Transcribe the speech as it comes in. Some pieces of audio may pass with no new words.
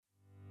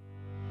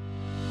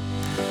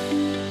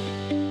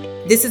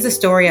This is a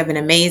story of an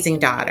amazing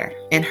daughter,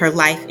 and her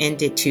life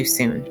ended too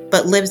soon,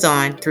 but lives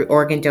on through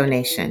organ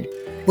donation.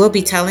 We'll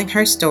be telling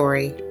her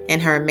story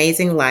and her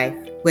amazing life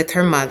with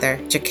her mother,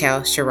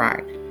 Jaquel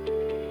Sherrard.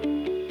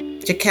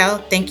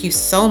 Jaquel, thank you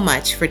so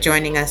much for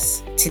joining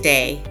us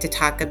today to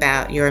talk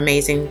about your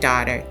amazing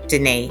daughter,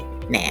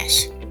 DeNae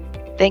Nash.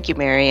 Thank you,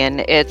 Marion.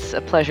 It's a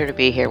pleasure to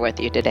be here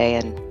with you today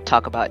and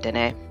talk about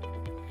DeNae.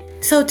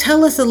 So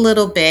tell us a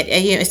little bit.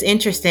 It's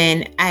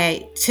interesting.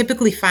 I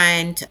typically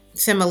find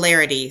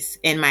similarities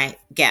in my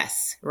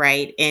guests,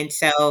 right? And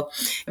so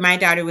my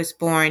daughter was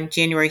born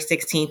January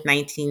 16th,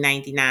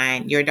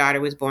 1999. Your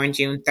daughter was born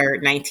June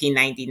 3rd,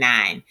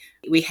 1999.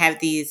 We have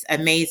these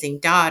amazing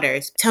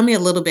daughters. Tell me a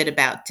little bit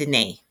about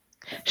DeNae.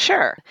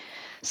 Sure.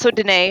 So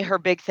DeNae, her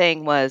big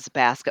thing was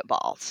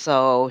basketball.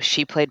 So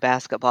she played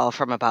basketball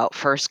from about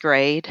first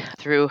grade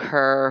through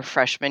her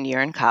freshman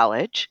year in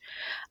college.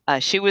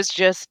 She was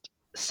just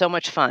so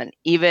much fun.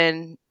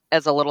 Even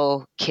as a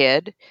little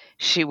kid,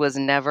 she was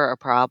never a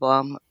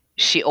problem.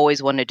 She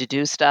always wanted to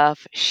do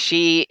stuff.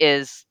 She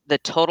is the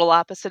total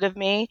opposite of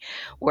me,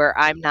 where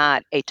I'm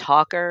not a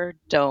talker,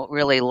 don't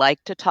really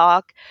like to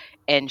talk,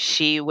 and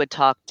she would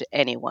talk to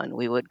anyone.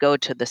 We would go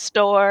to the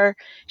store,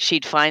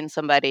 she'd find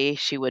somebody,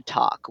 she would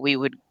talk. We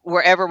would,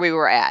 wherever we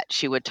were at,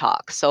 she would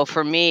talk. So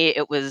for me,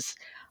 it was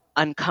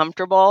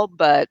uncomfortable,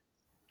 but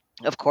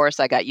of course,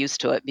 I got used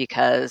to it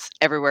because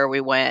everywhere we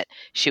went,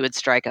 she would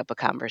strike up a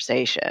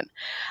conversation.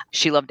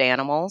 She loved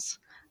animals.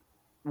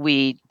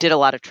 We did a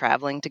lot of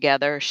traveling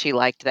together. She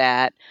liked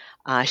that.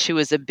 She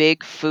was a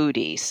big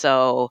foodie,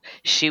 so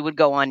she would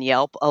go on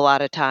Yelp a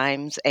lot of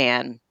times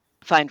and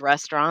find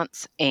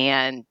restaurants.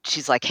 And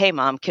she's like, "Hey,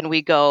 mom, can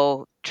we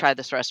go try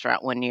this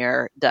restaurant when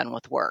you're done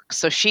with work?"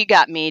 So she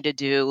got me to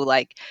do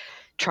like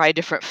try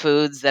different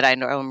foods that I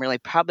normally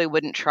probably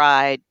wouldn't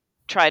try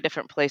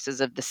different places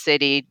of the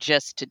city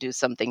just to do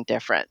something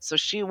different. So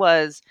she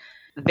was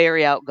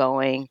very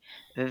outgoing,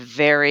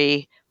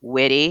 very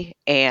witty,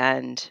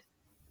 and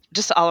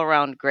just all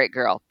around great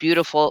girl,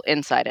 beautiful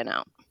inside and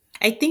out.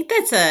 I think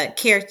that's a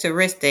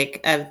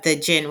characteristic of the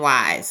Gen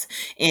Ys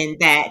in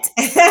that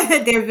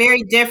they're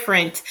very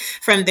different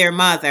from their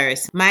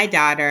mothers. My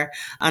daughter,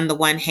 on the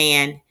one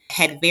hand,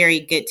 had very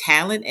good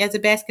talent as a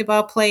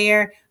basketball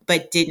player,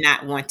 but did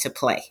not want to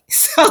play.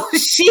 So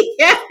she,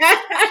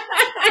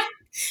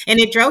 and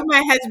it drove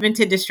my husband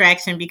to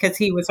distraction because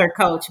he was her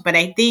coach. But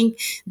I think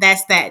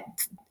that's that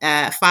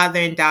father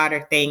and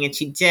daughter thing, and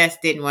she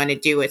just didn't want to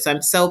do it. So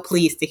I'm so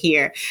pleased to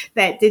hear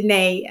that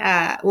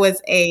DeNae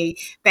was a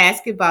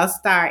basketball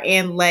star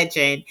and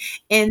legend,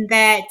 and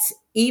that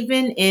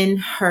even in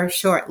her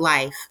short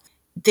life,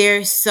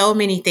 there's so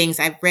many things.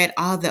 I've read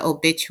all the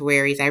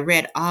obituaries, I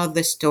read all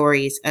the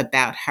stories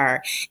about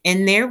her,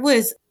 and there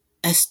was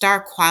a star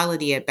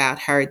quality about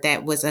her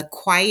that was a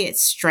quiet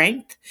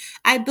strength,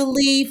 I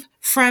believe,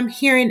 from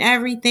hearing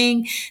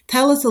everything.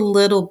 Tell us a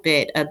little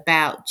bit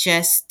about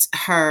just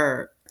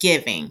her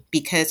giving,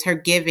 because her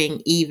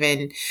giving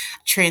even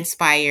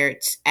transpired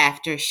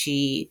after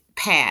she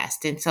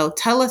passed. And so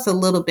tell us a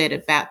little bit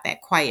about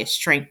that quiet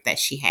strength that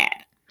she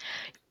had.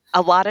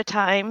 A lot of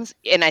times,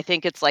 and I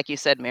think it's like you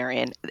said,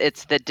 Marion,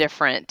 it's the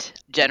different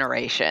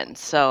generation.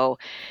 So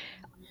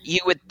you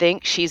would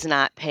think she's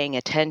not paying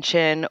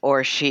attention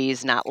or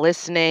she's not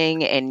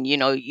listening, and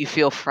you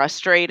feel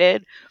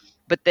frustrated.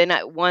 But then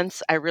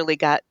once I really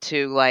got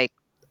to like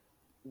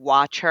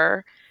watch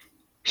her,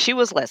 she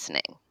was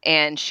listening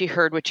and she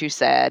heard what you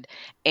said,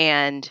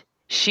 and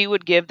she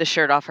would give the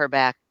shirt off her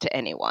back to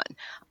anyone.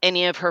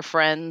 Any of her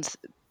friends,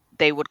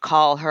 they would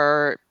call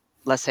her,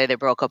 let's say they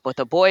broke up with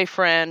a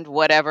boyfriend,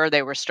 whatever,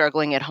 they were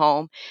struggling at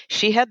home.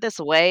 She had this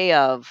way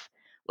of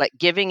like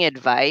giving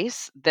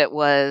advice that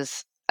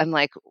was, I'm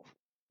like,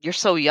 you're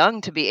so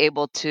young to be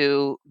able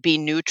to be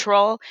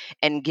neutral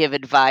and give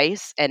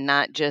advice and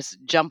not just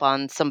jump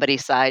on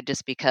somebody's side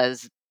just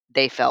because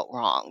they felt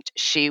wronged.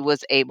 She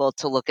was able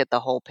to look at the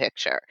whole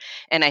picture.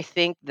 And I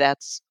think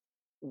that's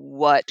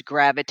what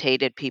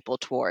gravitated people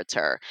towards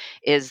her,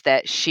 is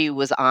that she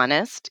was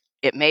honest.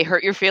 It may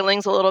hurt your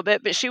feelings a little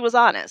bit, but she was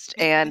honest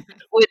and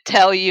would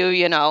tell you,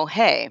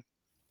 hey,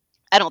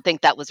 I don't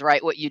think that was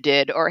right what you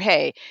did, or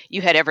hey,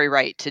 you had every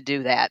right to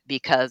do that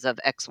because of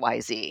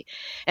XYZ.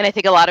 And I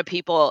think a lot of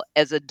people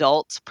as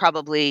adults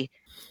probably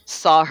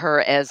saw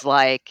her as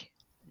like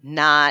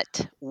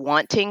not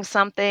wanting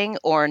something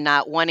or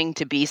not wanting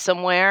to be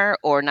somewhere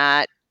or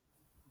not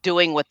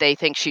doing what they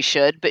think she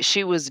should, but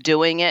she was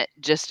doing it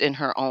just in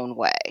her own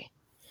way.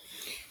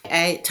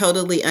 I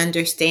totally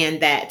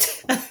understand that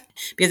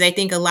because I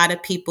think a lot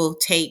of people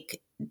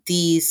take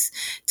these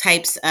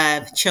types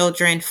of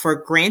children for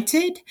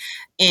granted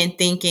and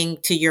thinking,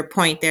 to your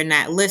point, they're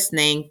not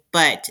listening,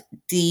 but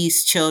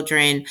these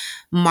children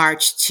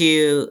march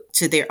to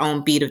their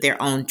own beat of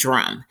their own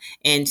drum.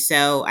 And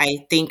so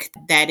I think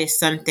that is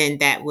something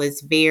that was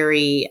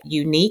very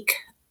unique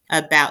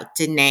about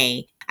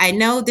DeNae. I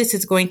know this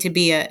is going to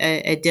be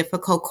a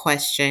difficult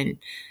question,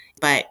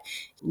 but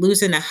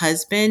losing a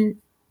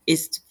husband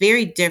is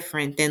very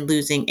different than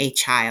losing a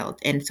child.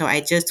 And so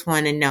I just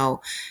want to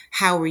know,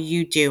 how are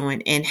you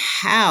doing and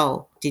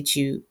how did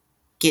you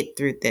get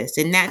through this?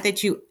 And not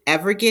that you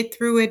ever get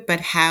through it, but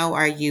how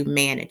are you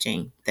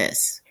managing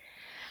this?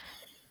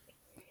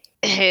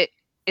 It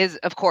is,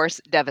 of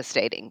course,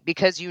 devastating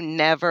because you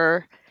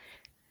never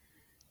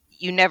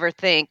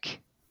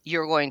think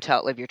you're going to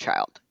outlive your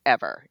child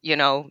ever.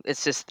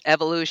 It's just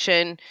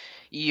evolution.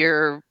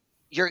 You're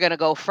going to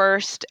go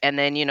first, and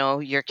then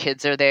your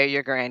kids are there,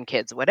 your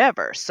grandkids,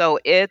 whatever. So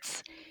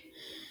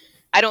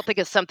I don't think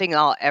it's something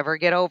I'll ever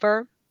get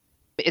over.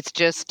 It's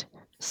just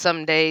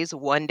some days,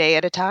 one day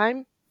at a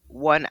time,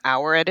 1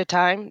 hour at a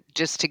time,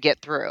 just to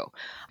get through.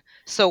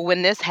 So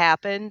when this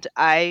happened,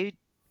 I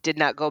did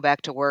not go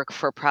back to work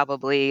for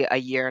probably a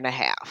year and a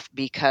half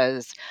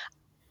because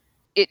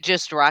it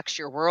just rocks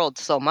your world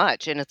so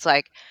much. And it's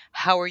like,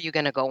 how are you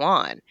going to go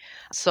on?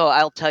 So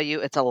I'll tell you,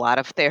 it's a lot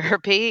of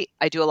therapy.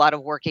 I do a lot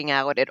of working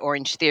out at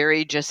Orange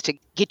Theory just to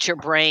get your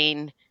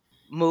brain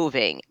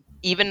moving,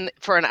 even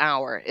for an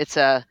hour. It's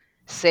a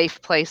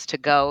safe place to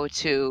go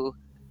to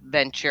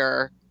vent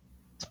your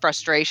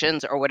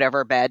frustrations or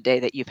whatever bad day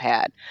that you've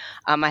had.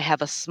 I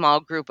have a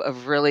small group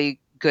of really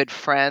good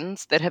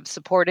friends that have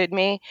supported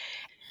me.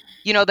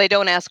 They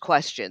don't ask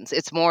questions.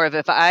 It's more of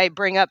if I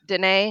bring up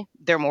DeNae,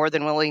 they're more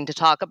than willing to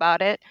talk about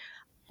it,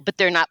 but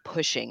they're not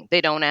pushing.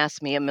 They don't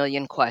ask me a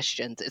million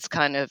questions. It's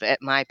kind of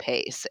at my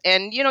pace.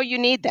 And, you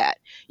need that.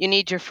 You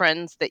need your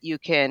friends that you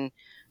can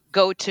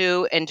go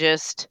to and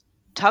just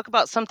talk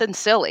about something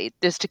silly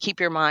just to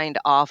keep your mind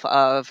off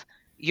of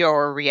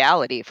your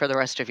reality for the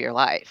rest of your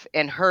life.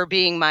 And her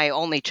being my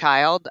only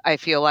child, I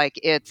feel like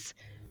it's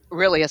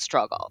really a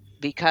struggle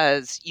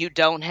because you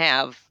don't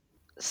have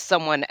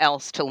someone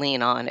else to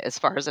lean on as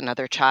far as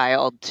another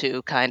child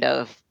to kind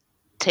of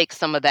take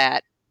some of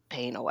that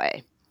pain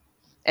away.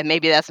 And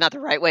maybe that's not the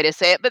right way to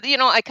say it, but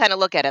I kind of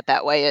look at it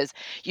that way is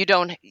you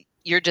don't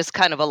you're just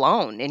kind of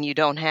alone and you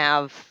don't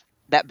have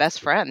that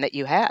best friend that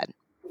you had.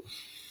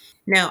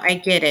 No, I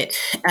get it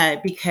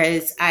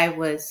because I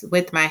was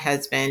with my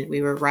husband.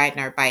 We were riding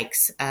our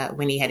bikes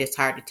when he had his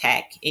heart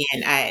attack,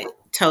 and I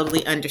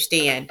totally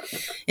understand.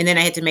 And then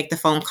I had to make the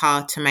phone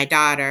call to my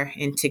daughter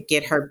and to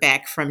get her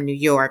back from New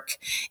York.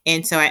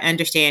 And so I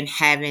understand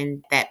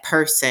having that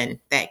person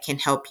that can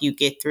help you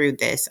get through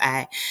this.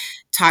 I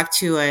talked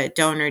to a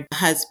donor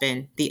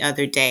husband the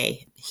other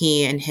day.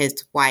 He and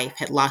his wife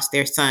had lost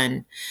their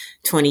son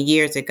 20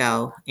 years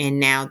ago, and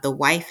now the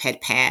wife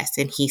had passed.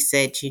 And he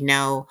said,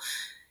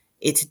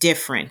 it's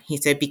different. He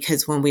said,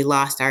 because when we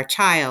lost our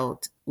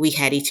child, we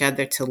had each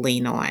other to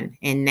lean on.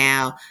 And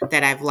now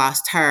that I've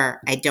lost her,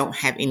 I don't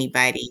have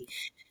anybody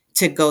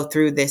to go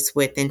through this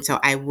with. And so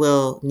I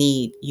will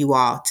need you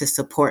all to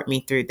support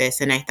me through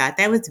this. And I thought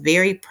that was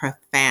very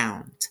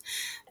profound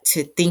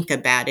to think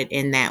about it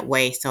in that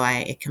way. So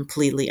I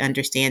completely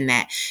understand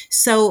that.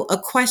 So, a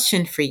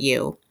question for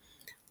you: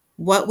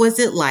 what was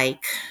it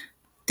like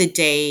the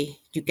day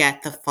you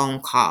got the phone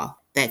call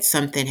that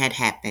something had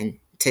happened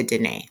to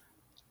DeNae?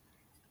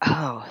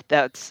 Oh,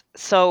 that's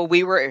so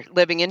we were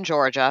living in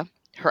Georgia.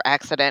 Her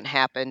accident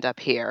happened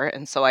up here,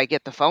 and so I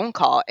get the phone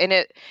call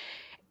and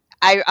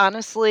I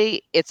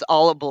honestly, it's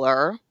all a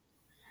blur,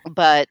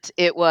 but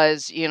it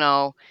was,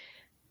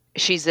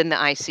 she's in the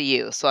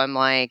ICU. So I'm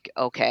like,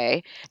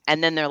 okay.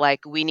 And then they're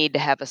like, we need to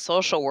have a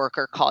social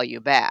worker call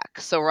you back.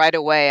 So right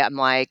away, I'm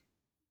like,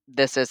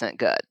 this isn't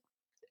good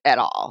at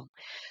all.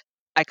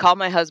 I call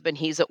my husband,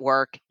 he's at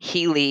work,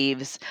 he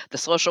leaves. The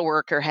social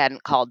worker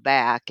hadn't called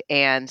back.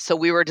 And so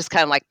we were just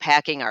kind of like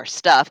packing our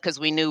stuff because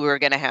we knew we were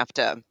going to have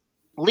to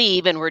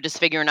leave. And we're just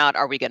figuring out,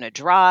 are we going to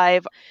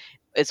drive?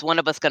 Is one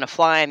of us going to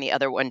fly and the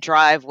other one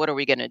drive? What are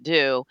we going to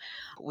do?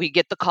 We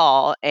get the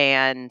call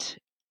and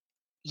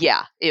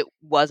yeah, it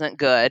wasn't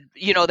good.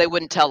 They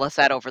wouldn't tell us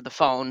that over the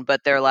phone,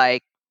 but they're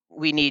like,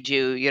 we need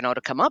you,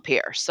 to come up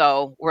here.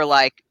 So we're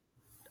like,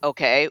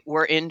 okay,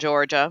 we're in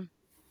Georgia.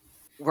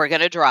 We're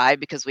going to drive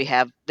because we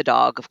have the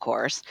dog, of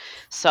course.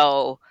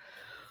 So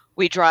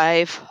we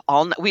drive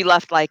we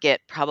left like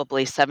at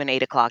probably 7,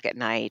 8 o'clock at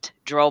night,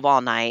 drove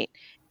all night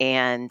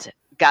and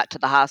got to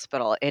the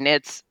hospital. And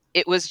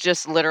it was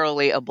just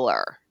literally a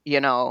blur,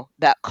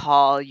 that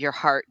call, your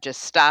heart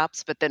just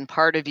stops. But then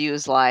part of you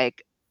is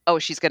like, oh,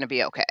 she's going to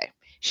be okay.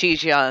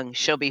 She's young.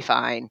 She'll be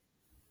fine.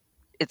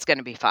 It's going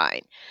to be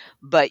fine.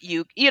 But but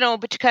you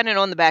kind of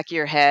know in the back of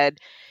your head,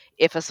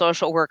 if a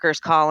social worker's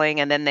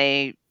calling and then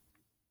they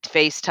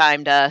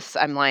FaceTimed us,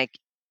 I'm like,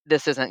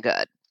 this isn't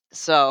good.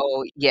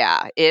 So,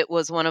 yeah, it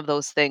was one of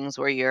those things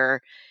where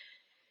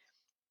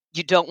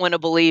you don't wanna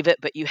believe it,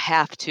 but you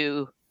have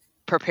to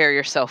prepare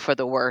yourself for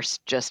the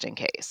worst just in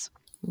case.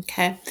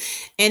 Okay.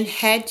 And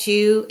had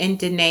you and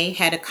DeNae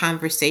had a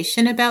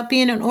conversation about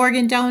being an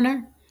organ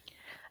donor?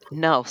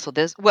 No, so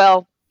this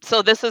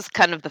is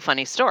kind of the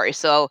funny story.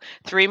 So,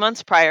 3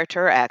 months prior to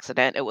her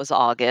accident, it was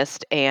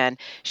August, and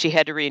she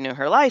had to renew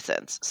her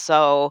license.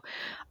 So,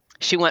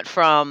 she went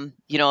from,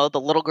 the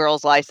little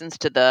girl's license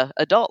to the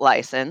adult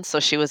license, so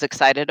she was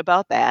excited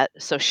about that.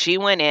 So she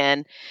went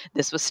in.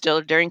 This was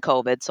still during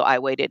COVID, so I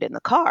waited in the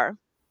car.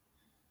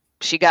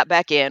 she got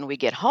back in, we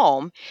get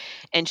home,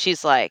 and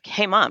she's like,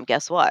 "Hey, mom,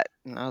 guess what?"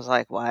 And I was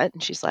like, "What?"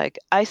 And she's like,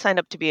 "I signed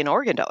up to be an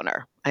organ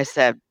donor." I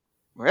said,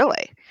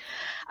 "Really?"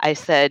 I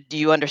said, "Do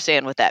you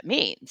understand what that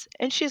means?"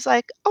 And she's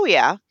like, "Oh,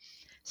 yeah."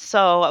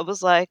 So I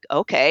was like,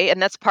 "Okay."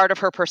 And that's part of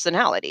her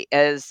personality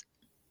is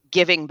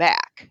giving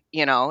back,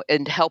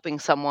 and helping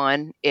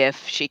someone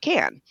if she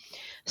can.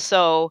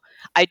 So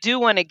I do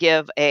want to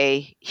give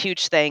a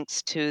huge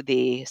thanks to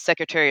the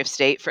Secretary of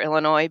State for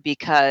Illinois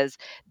because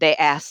they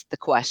asked the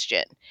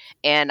question.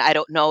 And I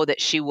don't know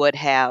that she would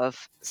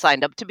have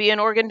signed up to be an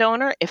organ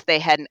donor if they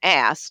hadn't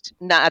asked.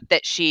 Not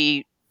that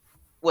she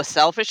was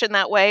selfish in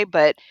that way,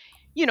 but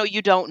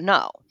you don't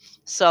know.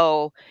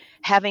 So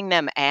having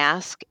them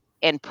ask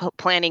and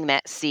planting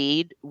that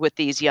seed with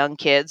these young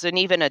kids and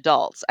even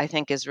adults, I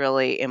think is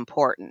really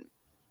important.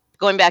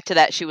 Going back to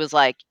that, she was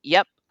like,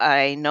 "Yep,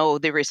 I know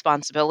the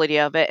responsibility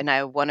of it, and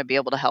I wanna be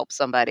able to help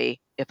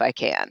somebody if I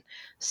can."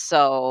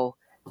 So,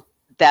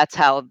 that's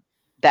how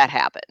that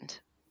happened.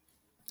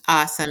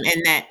 Awesome.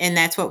 And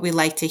that's what we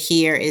like to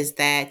hear is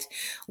that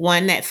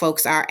one, that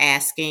folks are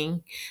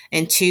asking,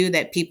 and two,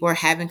 that people are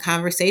having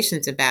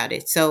conversations about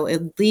it. So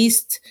at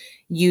least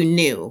you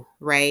knew,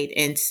 right?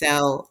 And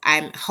so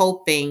I'm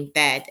hoping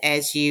that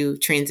as you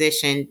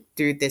transition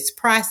through this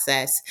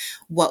process,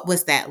 what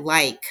was that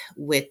like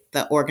with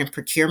the organ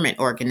procurement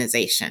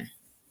organization?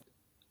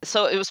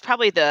 So, it was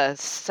probably the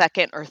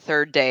 2nd or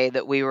 3rd day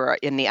that we were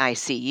in the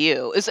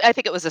ICU. I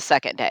think it was the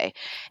 2nd day,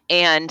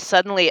 and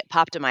suddenly it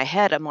popped in my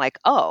head, I'm like,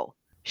 "Oh,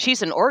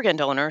 she's an organ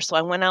donor," so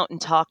I went out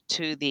and talked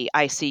to the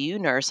ICU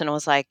nurse, and I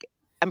was like,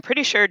 "I'm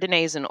pretty sure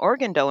Danae's an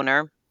organ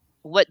donor.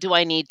 What do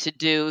I need to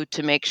do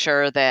to make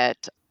sure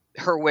that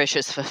her wish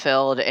is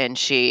fulfilled and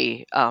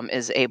she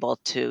is able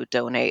to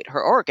donate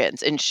her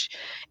organs?"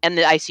 And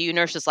the ICU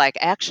nurse is like,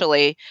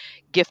 "Actually,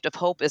 Gift of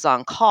Hope is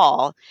on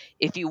call.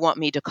 If you want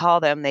me to call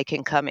them, they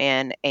can come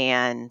in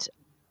and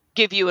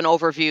give you an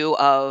overview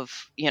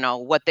of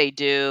what they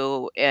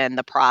do and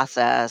the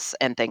process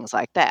and things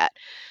like that."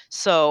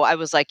 So I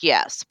was like,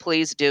 "Yes,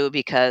 please do,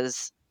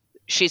 because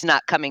she's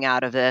not coming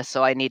out of this,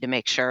 so I need to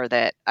make sure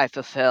that I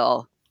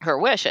fulfill her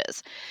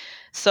wishes."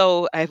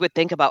 So I would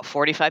think about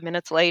 45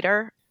 minutes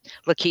later,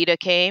 Lakita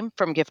came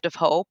from Gift of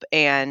Hope,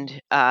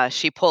 and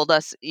she pulled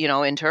us,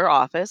 into her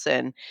office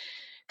and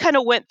kind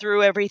of went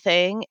through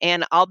everything.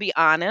 And I'll be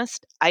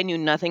honest, I knew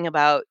nothing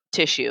about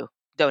tissue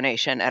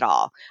donation at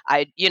all.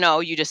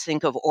 You just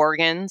think of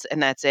organs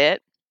and that's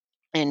it.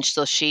 And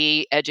so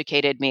she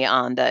educated me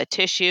on the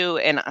tissue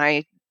and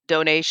eye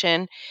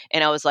donation.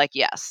 And I was like,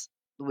 yes,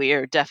 we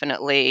are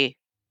definitely,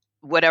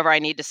 whatever I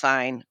need to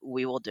sign,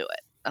 we will do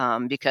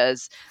it,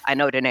 because I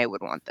know DeNae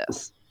would want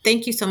this.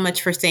 Thank you so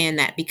much for saying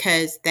that,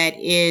 because that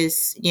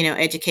is,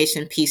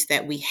 education piece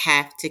that we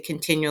have to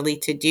continually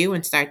to do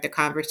and start the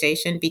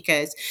conversation,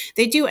 because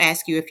they do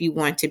ask you if you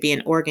want to be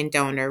an organ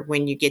donor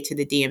when you get to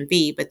the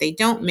DMV, but they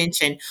don't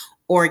mention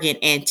organ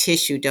and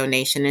tissue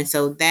donation. And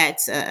so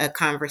that's a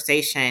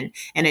conversation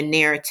and a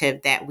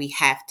narrative that we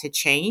have to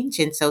change.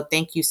 And so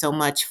thank you so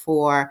much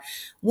for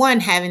one,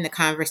 having the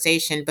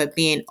conversation, but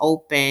being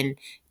open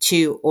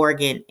to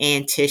organ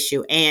and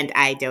tissue and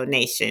eye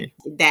donation.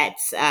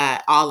 That's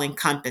all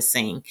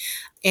encompassing.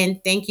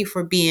 And thank you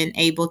for being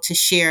able to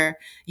share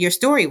your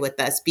story with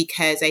us,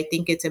 because I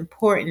think it's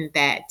important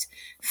that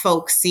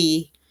folks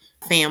see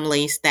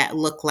families that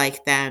look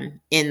like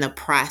them in the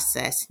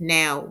process.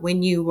 Now,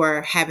 when you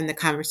were having the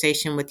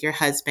conversation with your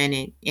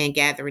husband and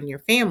gathering your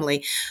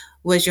family,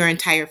 was your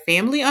entire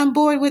family on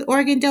board with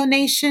organ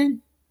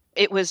donation?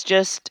 It was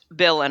just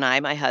Bill and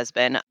I, my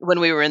husband, when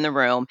we were in the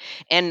room,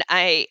 and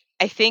I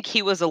think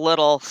he was a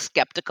little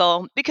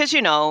skeptical because,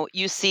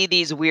 you see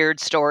these weird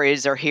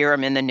stories or hear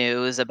them in the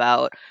news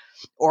about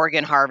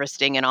organ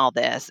harvesting and all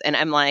this, and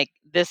I'm like,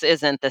 "This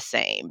isn't the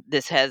same.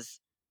 This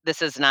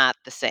is not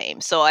the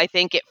same." So I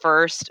think at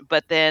first,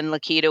 but then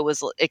Lakita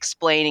was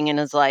explaining and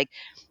is like,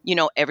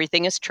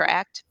 "Everything is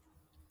tracked.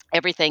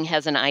 Everything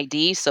has an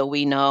ID, so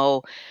we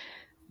know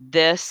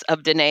this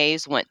of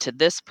Danae's went to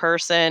this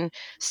person."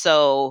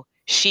 So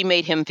she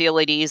made him feel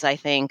at ease, I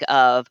think,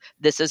 of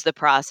this is the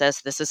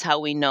process, this is how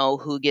we know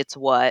who gets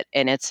what,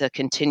 and it's a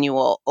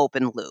continual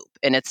open loop.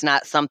 And it's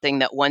not something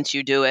that once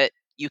you do it,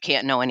 you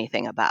can't know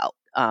anything about.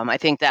 I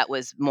think that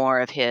was more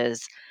of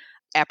his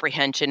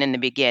apprehension in the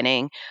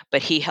beginning,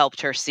 but he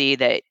helped her see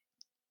that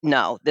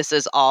no, this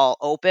is all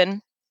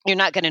open. You're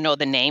not going to know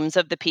the names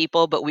of the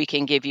people, but we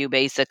can give you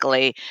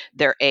basically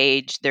their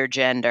age, their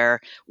gender,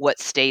 what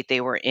state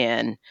they were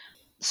in,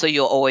 so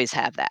you'll always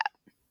have that.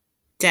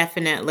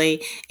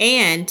 Definitely.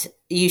 And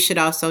you should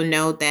also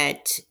know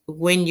that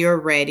when you're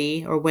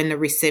ready, or when the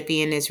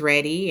recipient is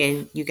ready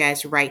and you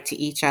guys write to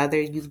each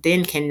other, you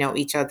then can know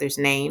each other's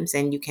names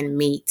and you can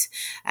meet.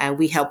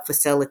 We help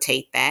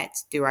facilitate that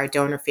through our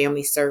donor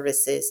family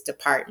services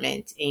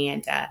department.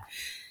 And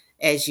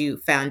as you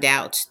found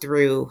out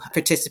through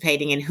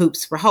participating in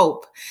Hoops for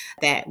Hope,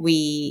 that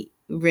we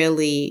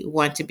really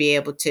want to be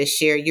able to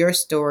share your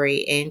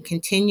story and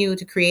continue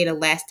to create a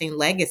lasting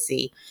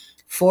legacy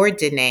for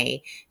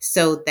DeNae,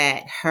 so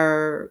that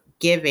her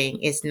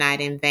giving is not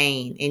in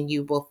vain, and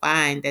you will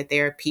find that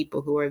there are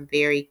people who are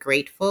very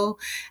grateful.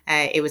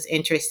 It was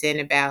interesting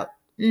about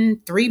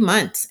 3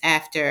 months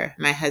after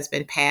my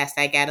husband passed,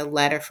 I got a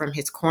letter from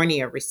his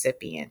cornea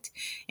recipient,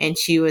 and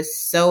she was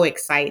so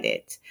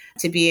excited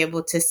to be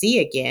able to see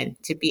again,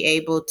 to be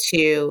able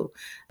to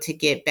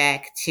get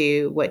back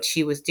to what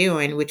she was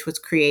doing, which was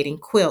creating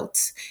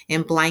quilts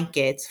and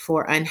blankets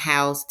for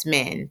unhoused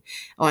men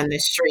on the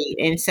street.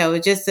 And so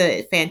just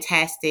a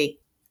fantastic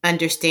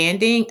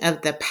understanding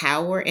of the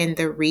power and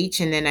the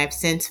reach. And then I've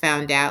since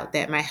found out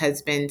that my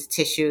husband's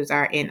tissues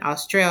are in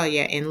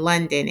Australia, in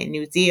London, in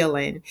New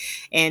Zealand.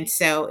 And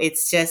so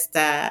it's just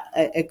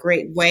a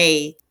great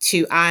way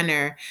to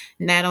honor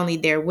not only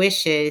their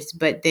wishes,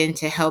 but then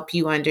to help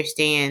you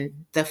understand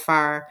the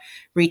far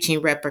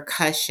reaching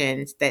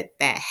repercussions that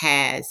that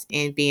has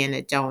in being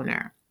a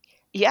donor.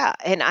 Yeah,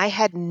 and I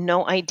had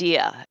no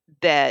idea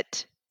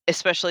that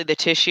especially the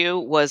tissue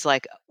was,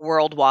 like,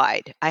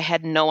 worldwide. I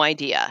had no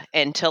idea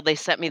until they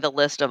sent me the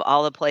list of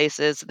all the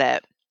places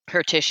that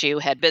her tissue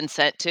had been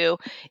sent to.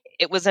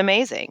 It was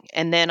amazing,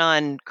 and then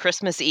on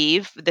Christmas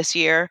Eve this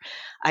year,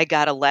 I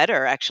got a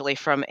letter actually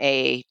from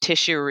a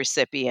tissue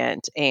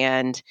recipient,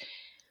 and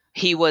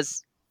he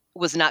was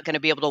not gonna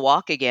be able to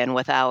walk again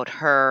without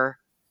her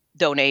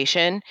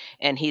donation,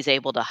 and he's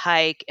able to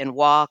hike and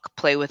walk,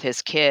 play with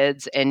his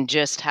kids, and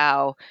just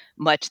how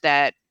much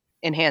that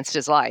enhanced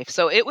his life.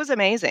 So it was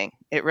amazing.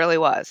 It really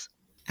was.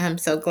 I'm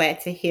so glad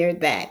to hear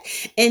that.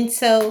 And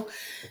so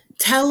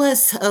tell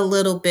us a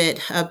little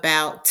bit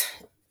about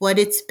what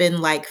it's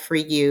been like for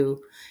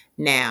you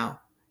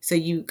now. So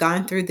you've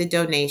gone through the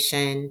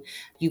donation,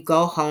 you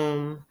go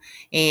home,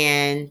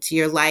 and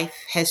your life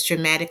has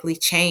dramatically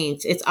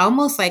changed. It's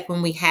almost like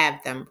when we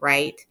have them,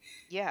 right?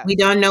 We Yes.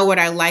 don't know what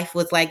our life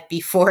was like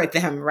before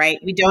them, right?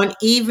 We don't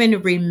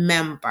even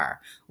remember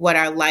what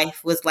our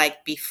life was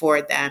like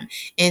before them.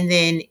 And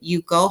then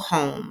you go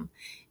home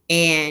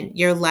and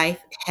your life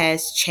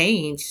has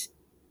changed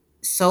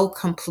so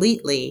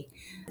completely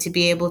to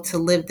be able to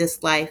live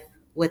this life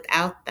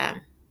without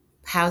them.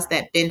 How's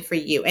that been for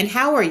you? And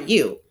how are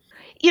you?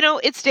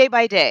 It's day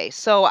by day.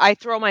 So I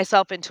throw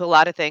myself into a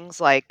lot of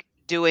things like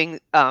doing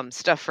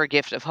stuff for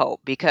Gift of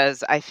Hope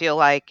because I feel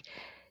like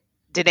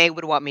DeNae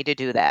would want me to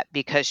do that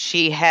because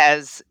she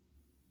has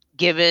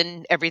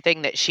given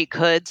everything that she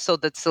could. So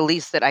that's the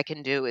least that I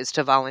can do is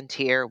to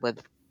volunteer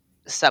with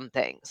some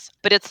things.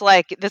 But it's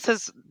like this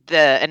is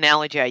the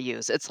analogy I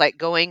use. It's like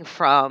going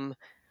from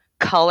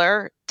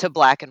color to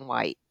black and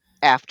white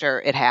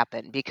after it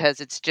happened because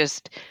it's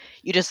just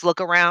you just look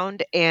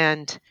around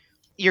and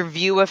your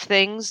view of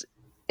things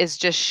is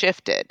just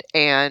shifted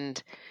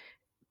and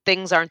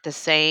things aren't the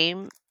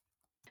same.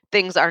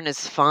 Things aren't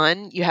as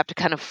fun. You have to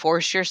kind of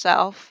force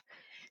yourself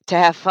to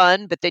have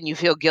fun, but then you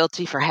feel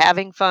guilty for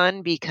having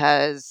fun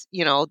because,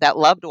 that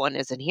loved one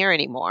isn't here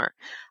anymore.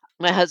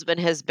 My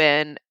husband has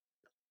been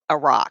a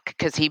rock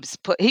because he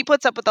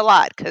puts up with a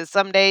lot. Because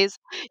some days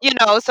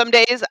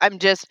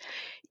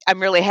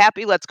I'm really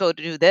happy, let's go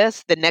to do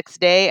this. The next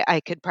day, I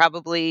could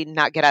probably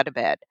not get out of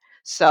bed.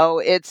 So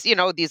it's,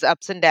 these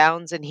ups and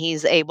downs, and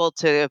he's able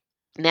to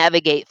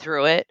navigate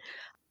through it,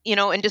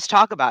 and just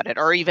talk about it,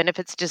 or even if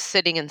it's just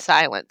sitting in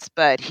silence.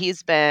 But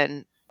he's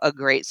been a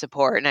great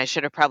support. And I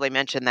should have probably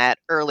mentioned that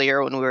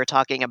earlier when we were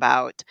talking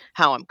about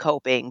how I'm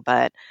coping.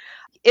 But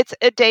it's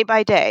a day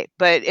by day,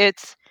 but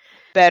it's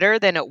better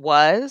than it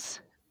was,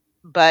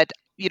 but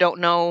you don't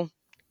know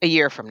a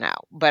year from now.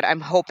 But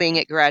I'm hoping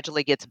it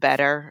gradually gets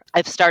better.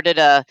 I've started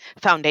a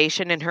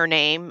foundation in her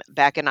name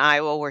back in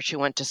Iowa where she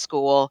went to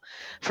school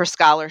for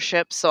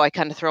scholarships. So I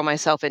kind of throw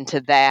myself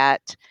into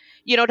that,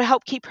 to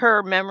help keep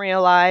her memory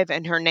alive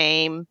and her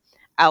name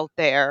out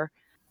there.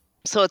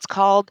 So it's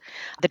called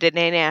the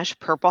DeNae Nash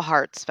Purple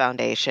Hearts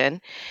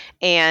Foundation,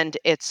 and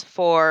it's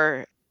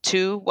for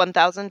two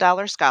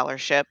 $1,000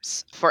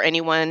 scholarships for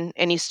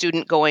any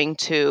student going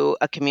to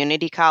a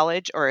community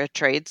college or a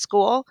trade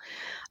school.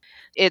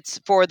 It's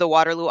for the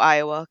Waterloo,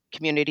 Iowa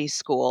Community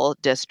School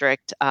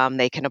District.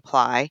 They can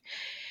apply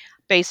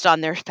based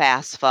on their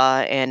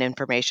FAFSA and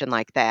information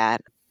like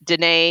that.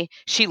 Danae,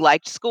 she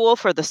liked school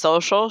for the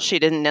social. She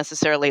didn't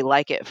necessarily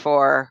like it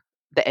for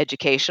the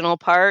educational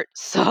part.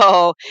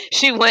 So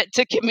she went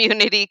to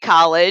community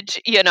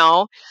college.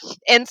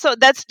 And so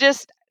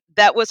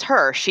that was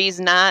her. She's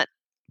not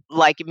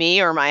like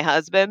me or my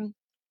husband,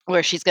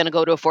 where she's going to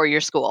go to a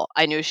 4-year school.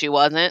 I knew she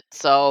wasn't.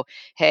 So,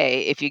 hey,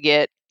 if you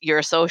get your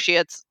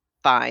associates,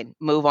 fine,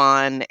 move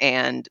on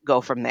and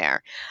go from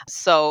there.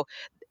 So,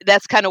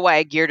 that's kind of why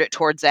I geared it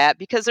towards that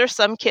because there's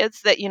some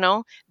kids that,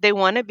 they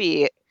want to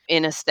be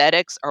in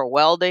aesthetics or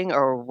welding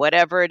or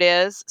whatever it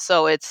is.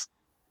 So, it's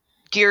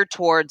geared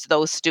towards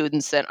those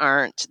students that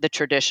aren't the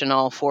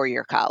traditional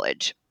 4-year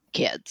college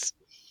kids.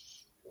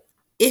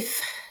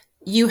 If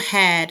you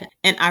had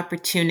an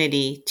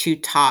opportunity to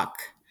talk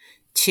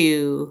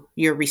to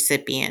your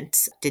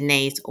recipients,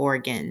 DeNae's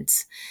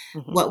organs,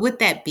 Mhm. what would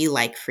that be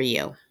like for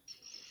you?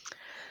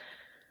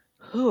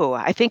 Ooh,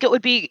 I think it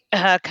would be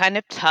kind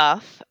of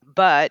tough,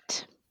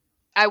 but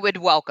I would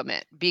welcome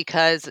it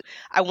because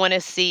I want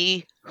to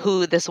see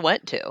who this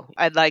went to.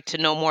 I'd like to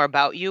know more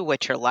about you,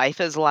 what your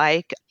life is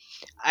like.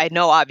 I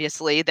know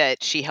obviously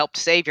that she helped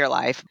save your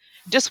life,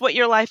 just what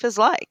your life is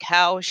like,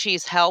 how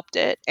she's helped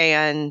it,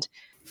 and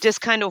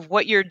just kind of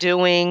what you're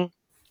doing,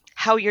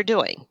 how you're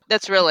doing.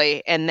 That's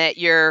really, and that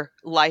your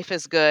life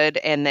is good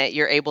and that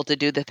you're able to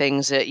do the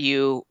things that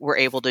you were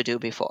able to do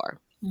before.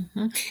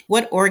 Hmm.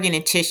 What organ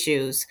and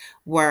tissues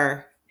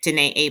were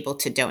DeNae able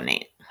to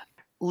donate?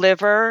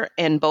 Liver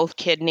and both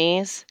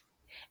kidneys.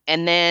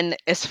 And then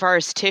as far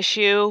as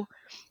tissue,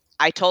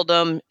 I told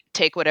them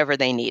take whatever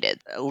they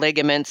needed,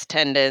 ligaments,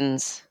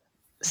 tendons,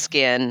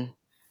 skin,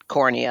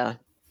 cornea.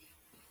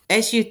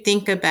 As you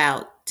think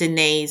about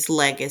DeNae's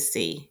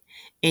legacy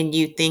and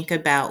you think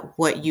about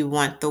what you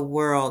want the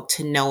world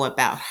to know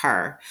about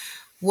her,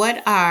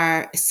 what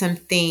are some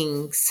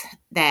things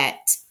that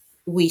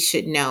we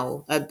should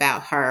know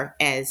about her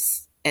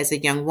as a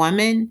young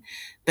woman,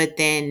 but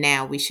then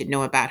now we should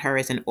know about her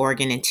as an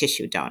organ and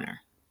tissue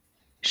donor?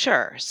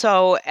 Sure.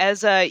 So,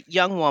 as a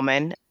young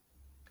woman,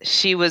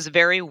 she was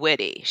very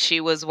witty. She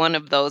was one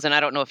of those, and I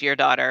don't know if your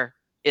daughter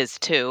is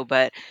too,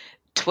 but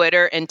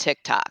Twitter and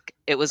TikTok.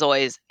 It was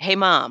always, "Hey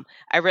mom,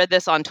 I read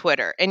this on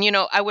Twitter." And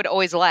I would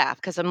always laugh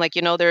because I'm like,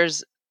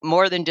 there's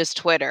more than just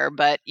Twitter,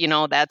 but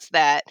that's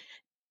that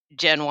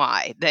Gen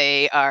Y.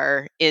 They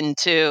are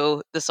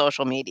into the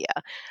social media.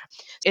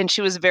 And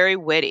she was very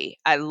witty.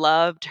 I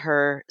loved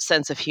her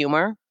sense of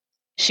humor.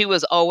 She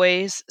was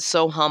always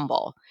so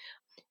humble.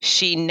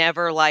 She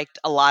never liked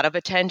a lot of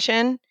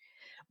attention,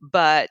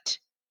 but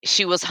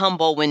she was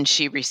humble when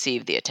she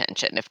received the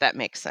attention, if that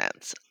makes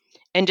sense,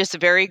 and just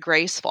very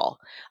graceful.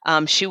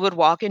 She would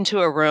walk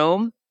into a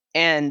room,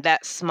 and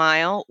that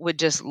smile would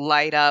just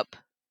light up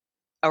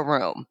a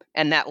room,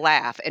 and that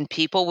laugh, and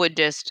people would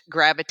just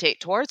gravitate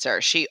towards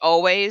her. She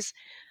always,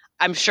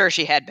 I'm sure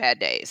she had bad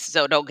days,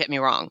 so don't get me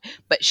wrong,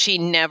 but she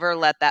never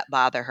let that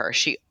bother her.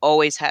 She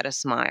always had a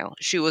smile.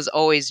 She was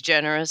always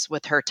generous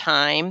with her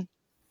time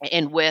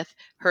and with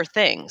her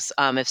things.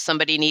 If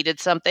somebody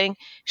needed something,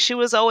 she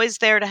was always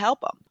there to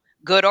help them,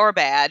 good or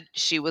bad.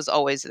 She was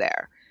always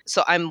there.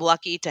 So I'm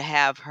lucky to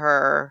have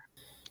her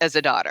as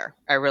a daughter.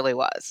 I really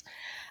was.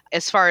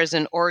 As far as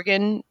an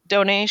organ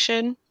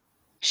donation,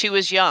 she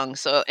was young,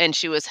 and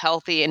she was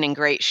healthy and in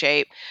great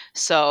shape.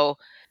 So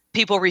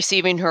people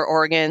receiving her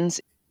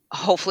organs,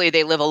 hopefully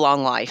they live a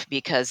long life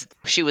because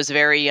she was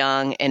very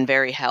young and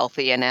very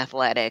healthy and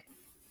athletic.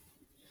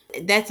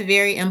 That's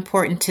very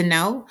important to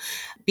know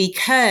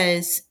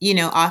because,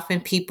 often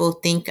people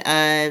think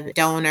of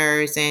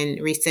donors and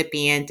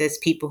recipients as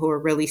people who are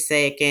really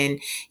sick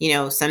and,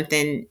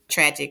 something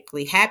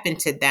tragically happened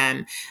to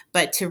them.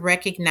 But to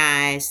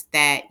recognize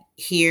that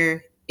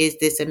here is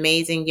this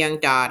amazing young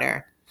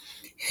daughter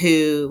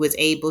who was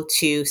able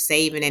to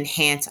save and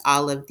enhance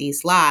all of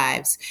these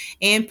lives,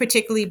 and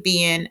particularly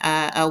being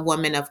a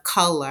woman of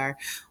color.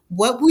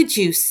 What would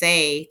you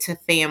say to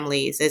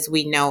families, as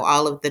we know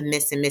all of the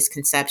myths and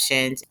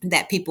misconceptions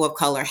that people of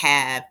color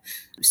have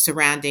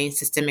surrounding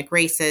systemic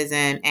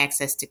racism,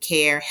 access to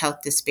care, health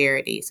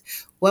disparities?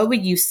 What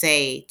would you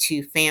say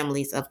to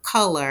families of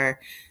color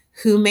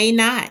who may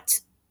not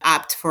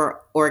opt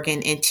for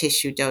organ and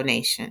tissue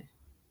donation?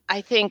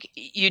 I think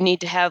you need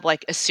to have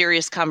like a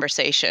serious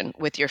conversation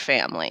with your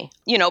family,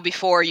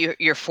 before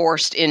you're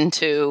forced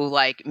into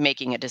like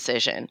making a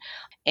decision.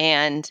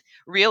 And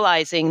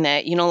realizing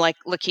that, like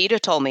Lakita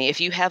told me, if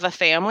you have a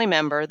family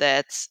member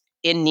that's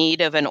in need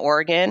of an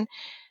organ,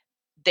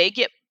 they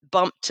get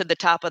bumped to the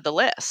top of the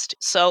list.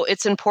 So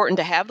it's important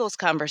to have those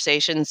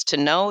conversations to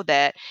know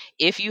that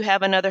if you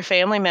have another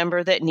family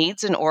member that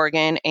needs an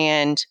organ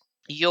and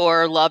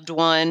your loved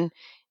one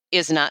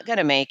is not going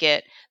to make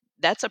it,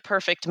 that's a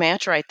perfect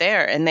match right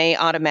there. And they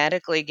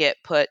automatically get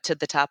put to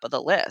the top of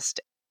the list.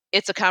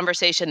 It's a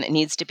conversation that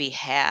needs to be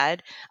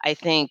had. I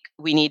think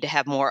we need to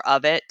have more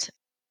of it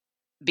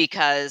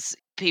because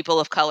people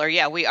of color,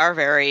 yeah, we are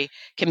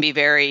can be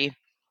very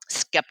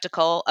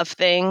skeptical of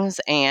things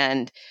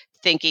and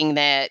thinking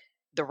that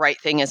the right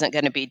thing isn't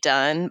going to be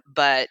done.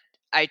 But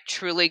I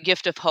truly,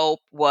 Gift of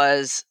Hope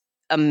was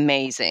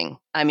amazing.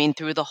 I mean,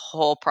 through the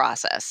whole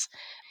process,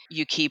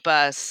 you keep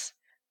us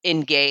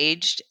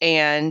engaged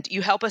and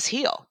you help us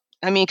heal.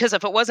 I mean, because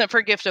if it wasn't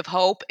for Gift of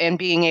Hope and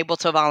being able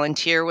to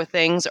volunteer with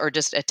things or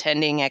just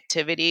attending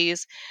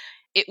activities,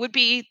 it would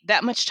be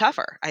that much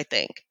tougher, I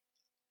think.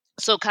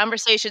 So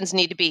conversations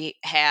need to be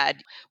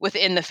had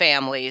within the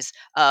families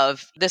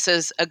of this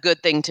is a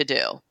good thing to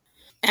do.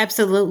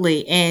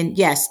 Absolutely. And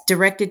yes,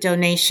 directed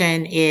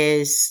donation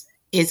is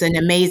an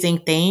amazing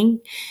thing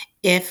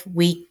if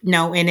we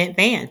know in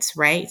advance,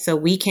 right? So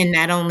we can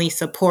not only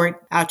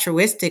support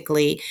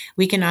altruistically,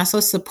 we can also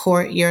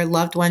support your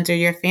loved ones or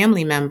your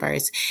family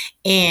members.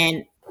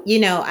 And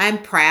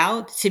I'm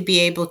proud to be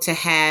able to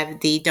have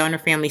the donor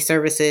family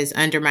services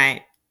under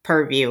my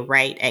purview,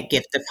 right, at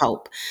Gift of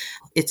Hope.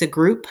 It's a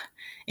group,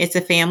 it's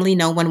a family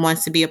no one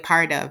wants to be a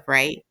part of,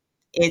 right?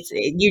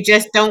 You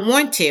just don't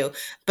want to.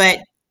 But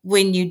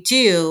when you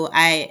do,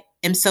 I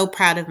am so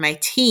proud of my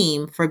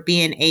team for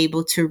being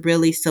able to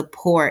really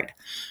support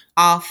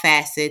all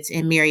facets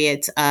and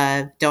myriads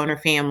of donor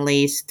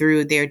families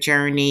through their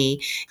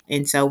journey.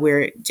 And so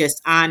we're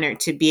just honored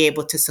to be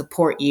able to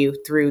support you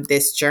through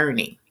this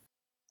journey.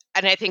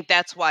 And I think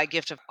that's why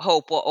Gift of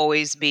Hope will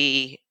always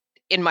be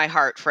in my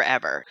heart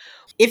forever.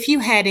 If you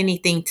had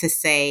anything to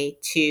say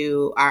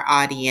to our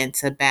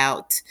audience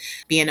about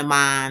being a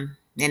mom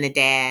and a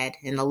dad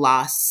and the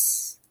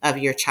loss of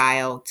your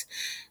child,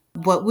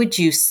 what would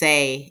you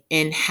say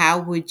and how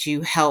would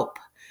you help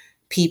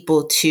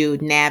people to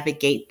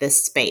navigate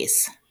this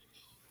space?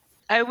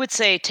 I would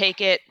say take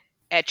it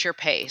at your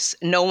pace.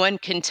 No one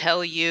can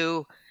tell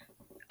you,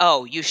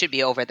 oh, you should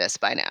be over this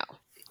by now.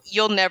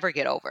 You'll never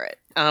get over it.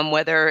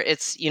 Whether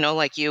it's,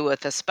 like you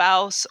with a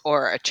spouse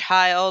or a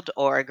child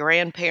or a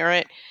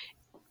grandparent,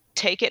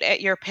 take it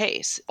at your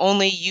pace.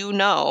 Only you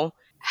know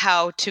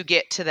how to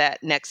get to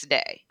that next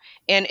day.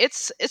 And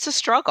it's a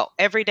struggle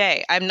every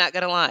day. I'm not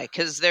going to lie,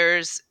 cuz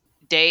there's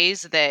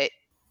days that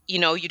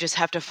you just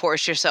have to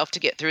force yourself to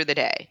get through the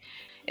day.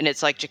 And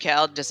it's like,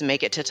 Jaquel, just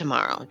make it to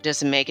tomorrow.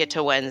 Just make it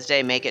to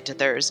Wednesday, make it to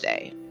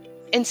Thursday.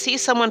 And see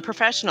someone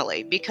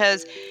professionally,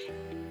 because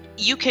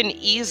you can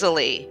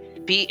easily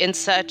be in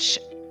such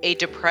a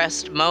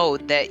depressed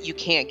mode that you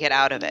can't get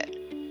out of it.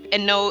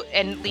 And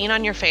lean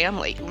on your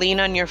family, lean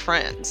on your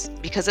friends,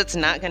 because it's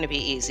not going to be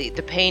easy.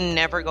 The pain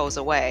never goes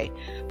away,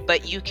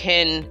 but you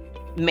can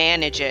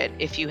manage it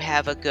if you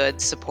have a good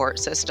support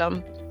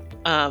system.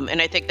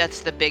 And I think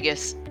that's the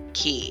biggest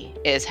key,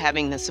 is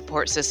having the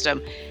support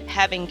system,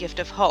 having Gift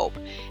of Hope,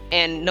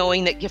 and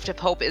knowing that Gift of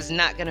Hope is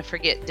not going to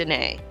forget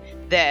DeNae,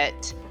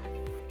 that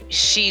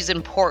she's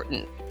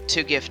important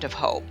to Gift of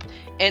Hope,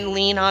 and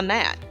lean on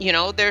that.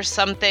 There's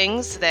some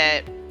things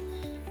that,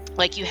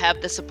 like, you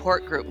have the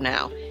support group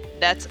now.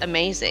 That's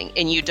amazing.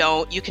 And you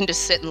can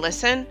just sit and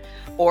listen,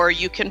 or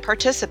you can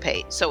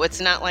participate. So it's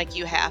not like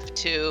you have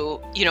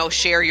to,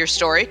 share your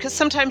story, because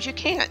sometimes you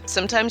can't.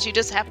 Sometimes you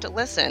just have to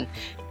listen.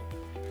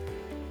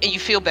 And you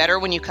feel better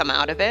when you come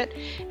out of it.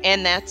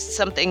 And that's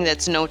something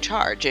that's no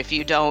charge. If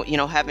you don't,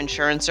 have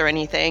insurance or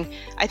anything,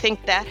 I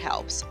think that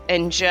helps.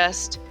 And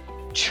just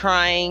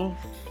trying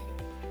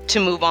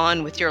to move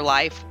on with your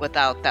life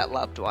without that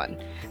loved one.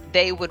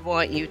 They would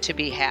want you to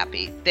be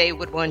happy. They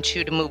would want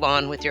you to move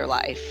on with your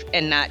life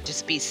and not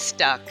just be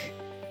stuck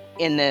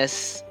in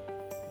this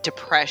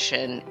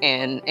depression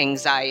and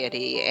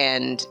anxiety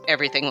and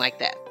everything like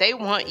that. They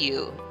want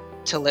you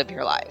to live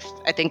your life.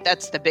 I think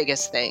that's the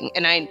biggest thing.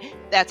 And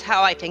that's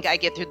how I think I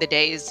get through the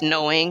days,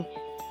 knowing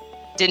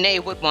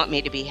DeNae would want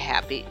me to be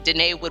happy.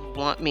 DeNae would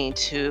want me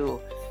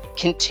to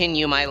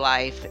continue my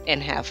life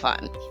and have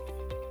fun.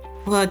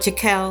 Well,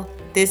 Jaquel,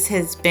 this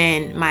has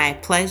been my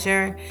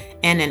pleasure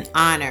and an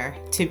honor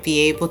to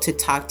be able to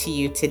talk to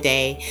you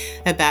today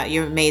about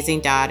your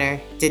amazing daughter,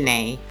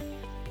 DeNae,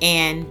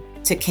 and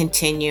to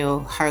continue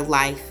her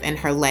life and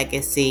her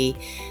legacy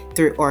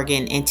through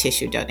organ and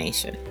tissue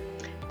donation.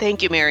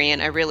 Thank you,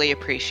 Marian. I really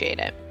appreciate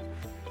it.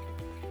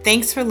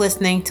 Thanks for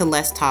listening to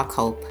Let's Talk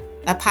Hope,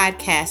 a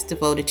podcast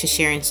devoted to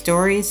sharing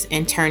stories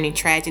and turning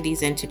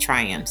tragedies into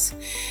triumphs.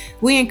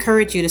 We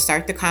encourage you to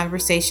start the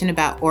conversation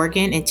about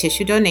organ and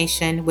tissue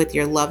donation with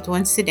your loved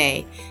ones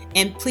today,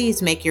 and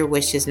please make your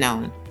wishes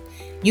known.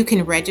 You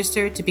can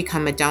register to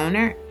become a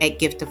donor at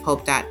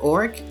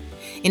giftofhope.org.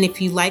 And if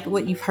you like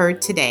what you've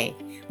heard today,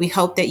 we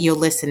hope that you'll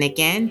listen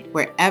again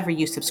wherever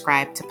you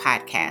subscribe to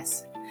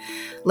podcasts.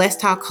 Let's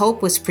Talk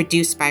Hope was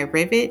produced by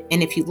Rivet,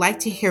 and if you'd like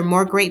to hear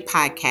more great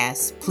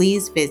podcasts,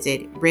 please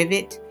visit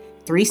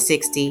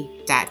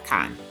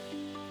rivet360.com.